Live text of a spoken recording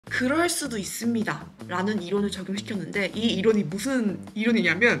그럴 수도 있습니다 라는 이론을 적용시켰는데, 이 이론이 무슨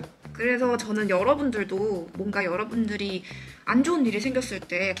이론이냐면, 그래서 저는 여러분들도 뭔가 여러분들이 안 좋은 일이 생겼을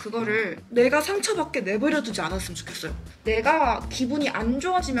때 그거를 내가 상처받게 내버려두지 않았으면 좋겠어요. 내가 기분이 안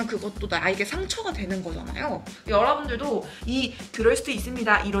좋아지면 그것도 나에게 상처가 되는 거잖아요. 여러분들도 이 그럴 수도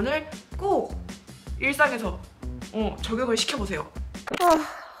있습니다 이론을 꼭 일상에서 적용을 시켜보세요.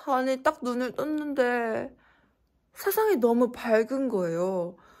 아니 딱 눈을 떴는데 세상이 너무 밝은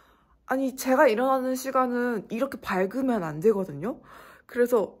거예요. 아니 제가 일어나는 시간은 이렇게 밝으면 안 되거든요.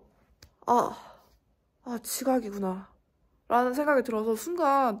 그래서 지각이구나 라는 생각이 들어서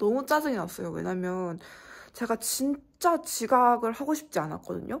순간 너무 짜증이 났어요. 왜냐면 제가 진짜 지각을 하고 싶지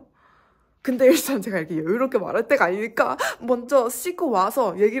않았거든요. 근데 일단 제가 이렇게 여유롭게 말할 때가 아니니까 먼저 씻고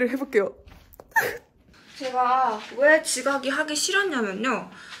와서 얘기를 해볼게요. 제가 왜 지각이 하기 싫었냐면요,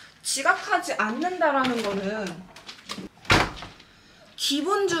 지각하지 않는다라는 거는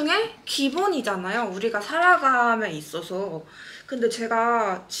기본 중에 기본이잖아요, 우리가 살아감에 있어서. 근데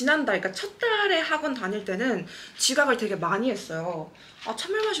제가 지난달, 그러니까 첫 달에 학원 다닐 때는 지각을 되게 많이 했어요.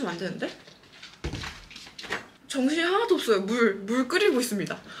 찬물 마시면 안 되는데? 정신이 하나도 없어요. 물 끓이고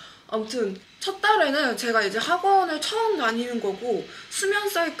있습니다. 아무튼 첫 달에는 제가 이제 학원을 처음 다니는 거고 수면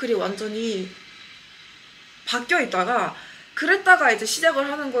사이클이 완전히 바뀌어 있다가 그랬다가 이제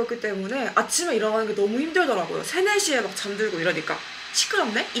시작을 하는 거였기 때문에 아침에 일어나는 게 너무 힘들더라고요. 3, 4시에 막 잠들고 이러니까.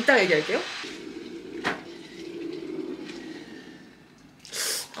 시끄럽네? 이따 얘기할게요.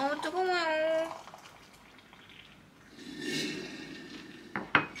 뜨거워요.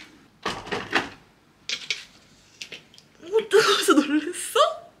 뜨거워서 놀랬어?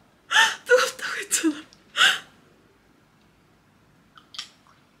 뜨겁다고 했잖아.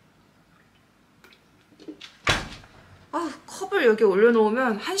 컵을 여기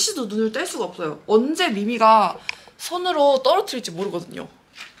올려놓으면 한시도 눈을 뗄 수가 없어요. 언제 미미가 손으로 떨어뜨릴지 모르거든요.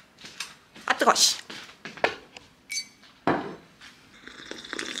 뜨거워.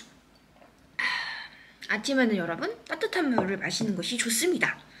 아침에는 여러분 따뜻한 물을 마시는 것이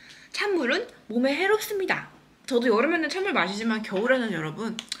좋습니다. 찬물은 몸에 해롭습니다. 저도 여름에는 찬물 마시지만 겨울에는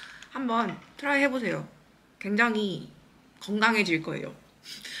여러분 한번 트라이 해보세요. 굉장히 건강해질 거예요.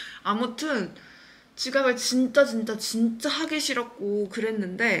 아무튼 지각을 진짜 하기 싫었고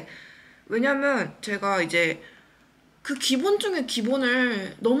그랬는데, 왜냐면 제가 이제 그 기본 중에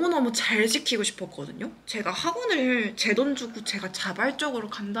기본을 너무너무 잘 지키고 싶었거든요. 제가 학원을 제 돈 주고 제가 자발적으로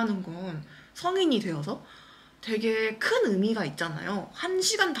간다는 건 성인이 되어서 되게 큰 의미가 있잖아요.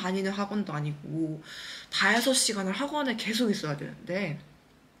 1시간 다니는 학원도 아니고 5-6시간을 학원에 계속 있어야 되는데,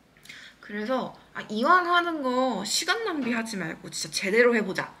 그래서 이왕 하는 거 시간 낭비하지 말고 진짜 제대로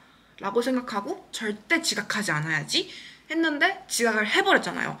해보자 라고 생각하고 절대 지각하지 않아야지 했는데 지각을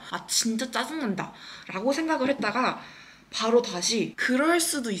해버렸잖아요. 진짜 짜증난다 라고 생각을 했다가 바로 다시 그럴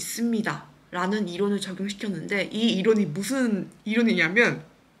수도 있습니다 라는 이론을 적용시켰는데, 이 이론이 무슨 이론이냐면,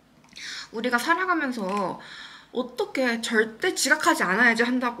 우리가 살아가면서 어떻게 절대 지각하지 않아야지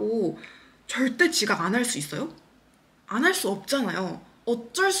한다고 절대 지각 안 할 수 있어요? 안 할 수 없잖아요.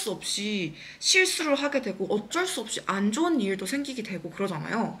 어쩔 수 없이 실수를 하게 되고 어쩔 수 없이 안 좋은 일도 생기게 되고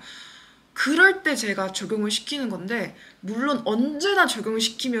그러잖아요. 그럴 때 제가 적용을 시키는 건데, 물론 언제나 적용을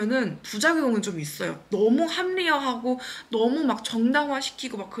시키면은 부작용은 좀 있어요. 너무 합리화하고 너무 막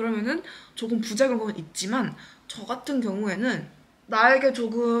정당화시키고 막 그러면은 조금 부작용은 있지만, 저 같은 경우에는 나에게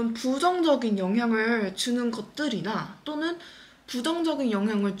조금 부정적인 영향을 주는 것들이나 또는 부정적인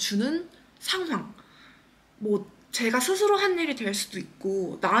영향을 주는 상황, 제가 스스로 한 일이 될 수도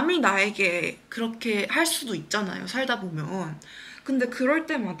있고 남이 나에게 그렇게 할 수도 있잖아요, 살다 보면. 근데 그럴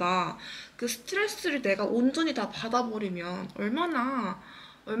때마다 그 스트레스를 내가 온전히 다 받아버리면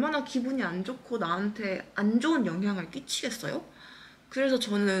얼마나 기분이 안 좋고 나한테 안 좋은 영향을 끼치겠어요? 그래서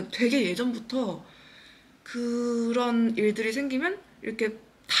저는 되게 예전부터 그런 일들이 생기면 이렇게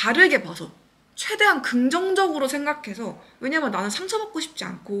다르게 봐서 최대한 긍정적으로 생각해서, 왜냐면 나는 상처받고 싶지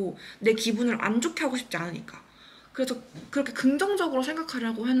않고 내 기분을 안 좋게 하고 싶지 않으니까. 그래서 그렇게 긍정적으로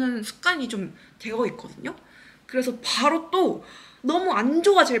생각하려고 하는 습관이 좀 되어 있거든요. 그래서 바로 또 너무 안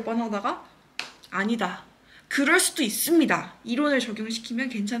좋아질 뻔하다가 아니다, 그럴 수도 있습니다 이론을 적용시키면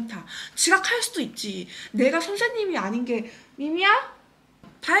괜찮다. 지각할 수도 있지. 내가 선생님이 아닌 게 미미야?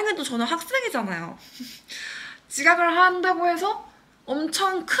 다행히도 저는 학생이잖아요. 지각을 한다고 해서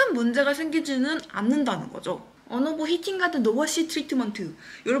엄청 큰 문제가 생기지는 않는다는 거죠. 어노보 히팅가드 노워시 트리트먼트.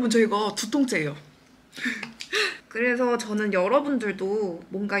 여러분, 저 이거 두통째예요. 그래서 저는 여러분들도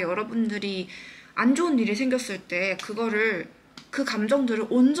뭔가 여러분들이 안 좋은 일이 생겼을 때 그 감정들을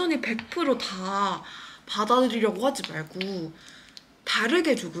온전히 100%다 받아들이려고 하지 말고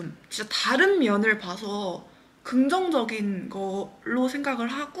다르게 조금 진짜 다른 면을 봐서 긍정적인 걸로 생각을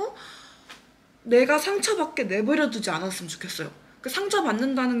하고 내가 상처받게 내버려두지 않았으면 좋겠어요. 그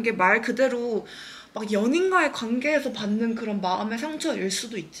상처받는다는 게 말 그대로 막 연인과의 관계에서 받는 그런 마음의 상처일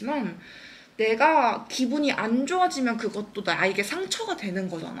수도 있지만 내가 기분이 안 좋아지면 그것도 나에게 상처가 되는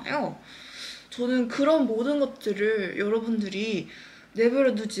거잖아요. 저는 그런 모든 것들을 여러분들이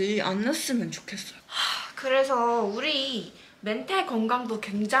내버려두지 않았으면 좋겠어요. 그래서 우리 멘탈 건강도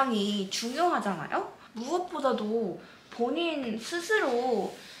굉장히 중요하잖아요. 무엇보다도 본인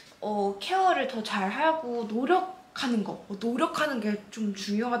스스로 케어를 더 잘하고 노력하는 게 좀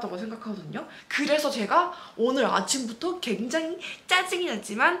중요하다고 생각하거든요. 그래서 제가 오늘 아침부터 굉장히 짜증이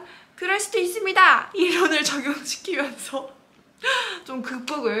났지만 그럴 수도 있습니다 이론을 적용시키면서 좀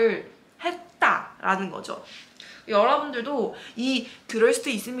극복을 했다라는 거죠. 여러분들도 이 그럴 수도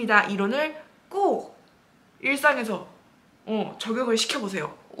있습니다 이론을 꼭 일상에서 적용을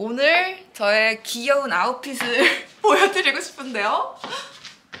시켜보세요. 오늘 저의 귀여운 아웃핏을 보여드리고 싶은데요.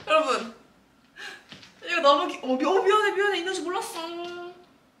 여러분 이거 너무 미안해 있는지 몰랐어.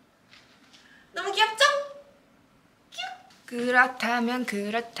 너무 귀엽죠? 그렇다면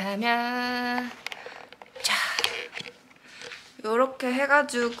자 요렇게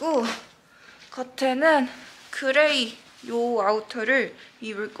해가지고 겉에는 그레이 요 아우터를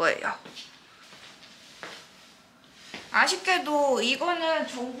입을 거예요. 아쉽게도 이거는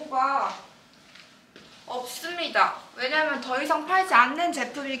정보가 없습니다. 왜냐면 더 이상 팔지 않는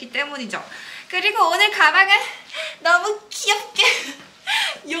제품이기 때문이죠. 그리고 오늘 가방은 너무 귀엽게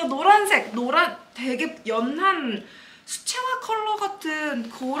이 노란색, 되게 연한 수채화 컬러 같은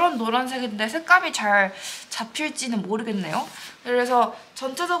그런 노란색인데 색감이 잘 잡힐지는 모르겠네요. 그래서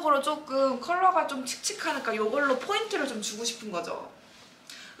전체적으로 조금 컬러가 좀 칙칙하니까 이걸로 포인트를 좀 주고 싶은 거죠.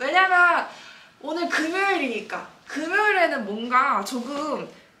 왜냐면 오늘 금요일이니까 금요일에는 뭔가 조금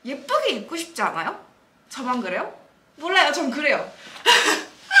예쁘게 입고 싶지 않아요? 저만 그래요? 몰라요, 전 그래요.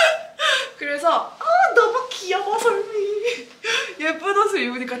 그래서 너무 귀여워 솔미. 예쁜 옷을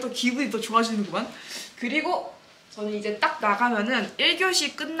입으니까 또 기분이 더 좋아지는구만. 그리고 저는 이제 딱 나가면은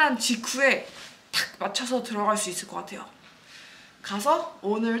 1교시 끝난 직후에 딱 맞춰서 들어갈 수 있을 것 같아요. 가서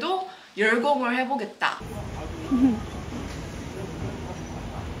오늘도 열공을 해보겠다.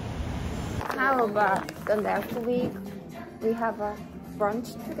 How about the next week we have a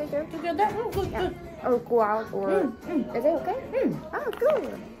brunch together? Together? Oh, good, Yeah. good. Or go out or is it okay? Ah,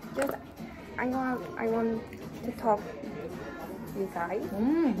 good. Just I want to talk you guys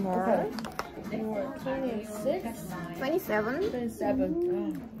more. Okay. You're 26? 27?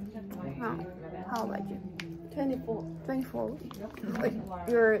 27. How about you? 24. 24? Wait,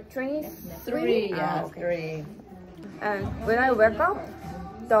 you're 23? 3, yeah, okay. 3. And when I wake up,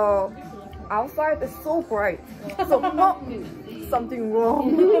 the outside is so bright. So something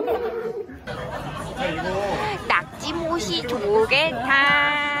wrong. 낙지모시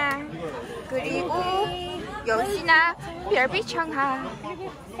조개탕 그리고 역시나 별빛청하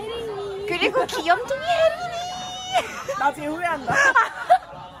그리고 귀염둥이 혜린이. 나중에 후회한다.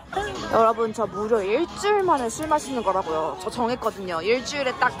 여러분 저 무려 일주일 만에 술 마시는 거라고요. 저 정했거든요.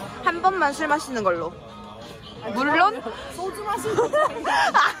 일주일에 딱 한 번만 술 마시는 걸로. 물론 소주 마시는 거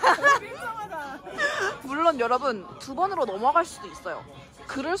물론 여러분 2번으로 넘어갈 수도 있어요.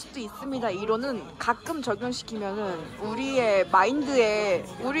 그럴 수도 있습니다. 이론은 가끔 적용시키면은 우리의 마인드에,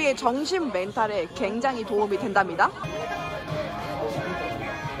 우리의 정신 멘탈에 굉장히 도움이 된답니다.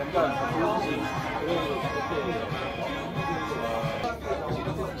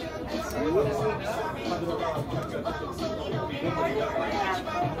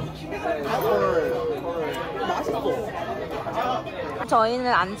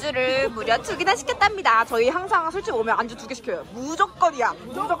 저희는 안주를 무려 2개나 시켰답니다. 저희 항상 술집 오면 안주 2개 시켜요. 무조건이야.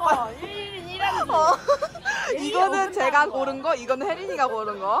 무조건. 1인 1안주. 이거는 제가 고른 거, 이거는 혜린이가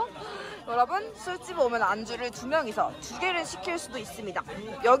고른 거. 여러분 술집 오면 안주를 2명이서 2개를 시킬 수도 있습니다.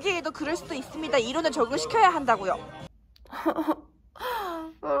 여기에도 그럴 수도 있습니다. 이론을 적용시켜야 한다고요.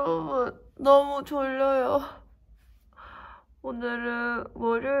 여러분 너무 졸려요. 오늘은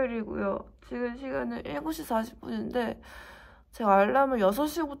월요일이고요. 지금 시간은 7시 40분인데 제가 알람을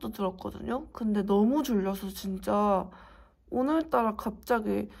 6시부터 들었거든요. 근데 너무 졸려서 진짜 오늘따라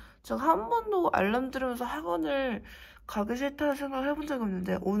갑자기 제가 한 번도 알람 들으면서 학원을 가기 싫다는 생각을 해본 적이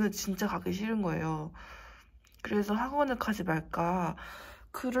없는데 오늘 진짜 가기 싫은 거예요. 그래서 학원을 가지 말까,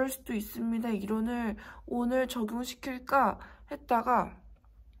 그럴 수도 있습니다 이론을 오늘 적용시킬까 했다가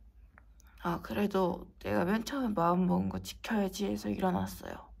그래도 내가 맨 처음에 마음먹은 거 지켜야지 해서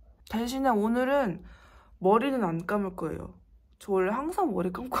일어났어요. 대신에 오늘은 머리는 안 감을 거예요. 저 원래 항상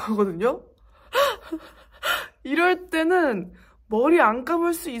머리 감고 가거든요. 이럴 때는 머리 안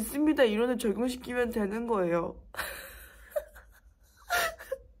감을 수 있습니다 이론을 적용시키면 되는 거예요.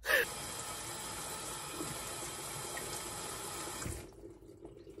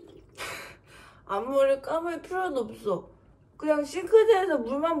 앞머리 감을 필요는 없어. 그냥 싱크대에서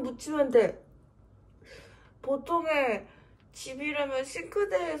물만 묻히면 돼. 보통의 집이라면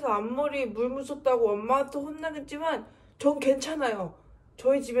싱크대에서 앞머리 물 묻혔다고 엄마한테 혼나겠지만 전 괜찮아요.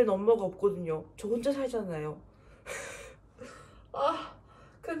 저희 집엔 엄마가 없거든요. 저 혼자 살잖아요. 아,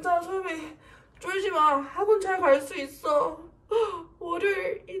 괜찮아 솔미. 쫄지마. 학원 잘 갈 수 있어.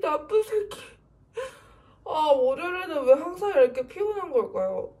 월요일 이 나쁜 새끼. 아, 월요일에는 왜 항상 이렇게 피곤한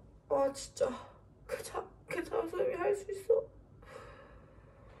걸까요? 아, 진짜. 괜찮아 솔미. 할 수 있어.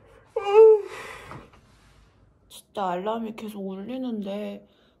 진짜 알람이 계속 울리는데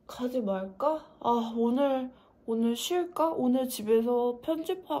가지 말까? 아, 오늘 쉴까? 오늘 집에서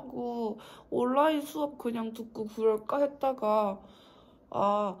편집하고 온라인 수업 그냥 듣고 그럴까 했다가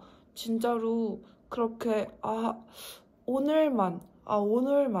진짜로 그렇게 오늘만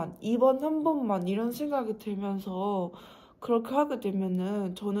이번 한 번만 이런 생각이 들면서 그렇게 하게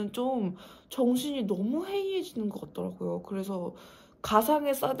되면은 저는 좀 정신이 너무 해이해지는 것 같더라고요. 그래서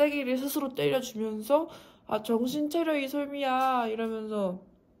가상의 싸대기를 스스로 때려주면서 정신 차려 이솔미야 이러면서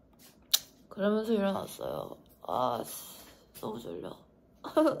일어났어요. 너무 졸려.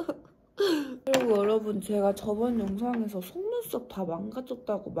 그리고 여러분, 제가 저번 영상에서 속눈썹 다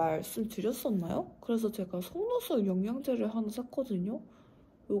망가졌다고 말씀드렸었나요? 그래서 제가 속눈썹 영양제를 하나 샀거든요.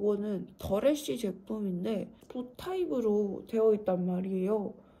 요거는 더래쉬 제품인데 붓 타입으로 되어 있단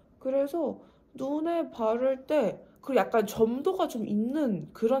말이에요. 그래서 눈에 바를 때 그리고 약간 점도가 좀 있는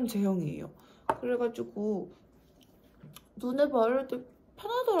그런 제형이에요. 그래가지고 눈에 바를 때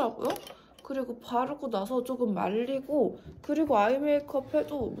편하더라고요. 그리고 바르고 나서 조금 말리고 그리고 아이 메이크업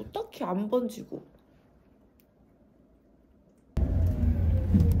해도 뭐 딱히 안 번지고.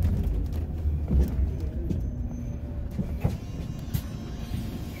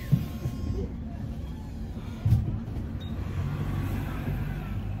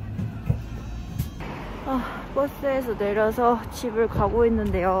 버스에서 내려서 집을 가고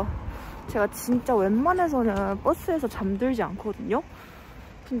있는데요. 제가 진짜 웬만해서는 버스에서 잠들지 않거든요.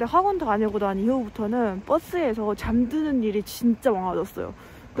 근데 학원 다니고 난 이후부터는 버스에서 잠드는 일이 진짜 많아졌어요.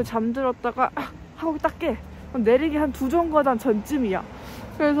 그 잠들었다가 하고 딱 깨. 내리기 한 2정거장 전쯤이야.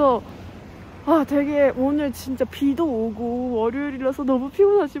 그래서 되게 오늘 진짜 비도 오고 월요일이라서 너무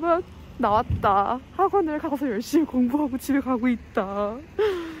피곤하지만 나왔다. 학원을 가서 열심히 공부하고 집에 가고 있다.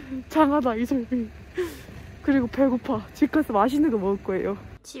 장하다 이솔미. 그리고 배고파. 집 가서 맛있는 거 먹을 거예요.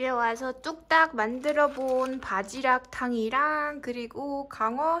 집에 와서 뚝딱 만들어 본 바지락탕이랑 그리고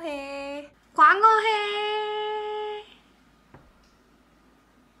광어회.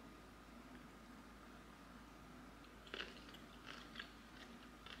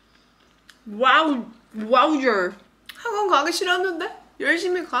 와우저. 학원 가기 싫었는데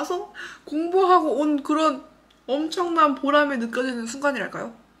열심히 가서 공부하고 온 그런 엄청난 보람이 느껴지는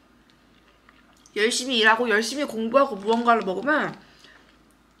순간이랄까요? 열심히 일하고 열심히 공부하고 무언가를 먹으면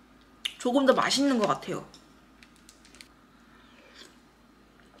조금 더 맛있는 것 같아요.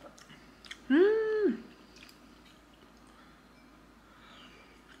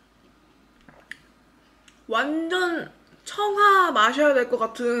 완전 청아 마셔야 될 것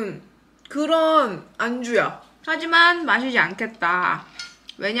같은 그런 안주야. 하지만 마시지 않겠다.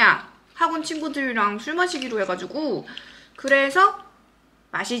 왜냐? 학원 친구들이랑 술 마시기로 해가지고 그래서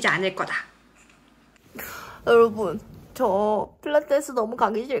마시지 않을 거다. 여러분, 저 필라테스 너무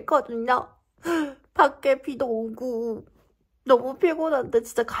가기 싫거든요. 밖에 비도 오고 너무 피곤한데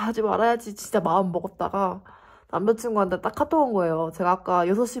진짜 가지 말아야지 진짜 마음 먹었다가 남자친구한테 딱 카톡 온 거예요. 제가 아까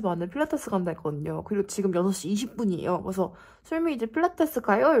 6시 반에 필라테스 간다 했거든요. 그리고 지금 6시 20분이에요. 그래서 솔미 이제 필라테스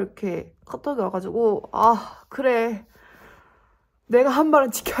가요? 이렇게 카톡이 와가지고 그래. 내가 한 말은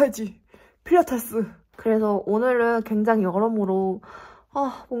지켜야지. 필라테스. 그래서 오늘은 굉장히 여러모로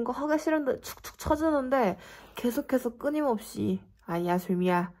뭔가 하기 싫은데 축축 처지는데 계속해서 끊임없이 아니야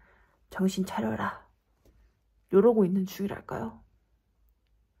솔미야 정신 차려라 이러고 있는 중이랄까요.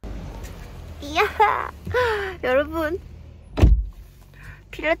 이야 여러분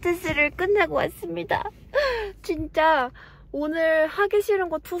필라테스를 끝내고 왔습니다. 진짜 오늘 하기 싫은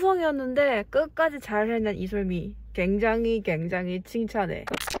거 투성이었는데 끝까지 잘 해낸 이솔미 굉장히 칭찬해.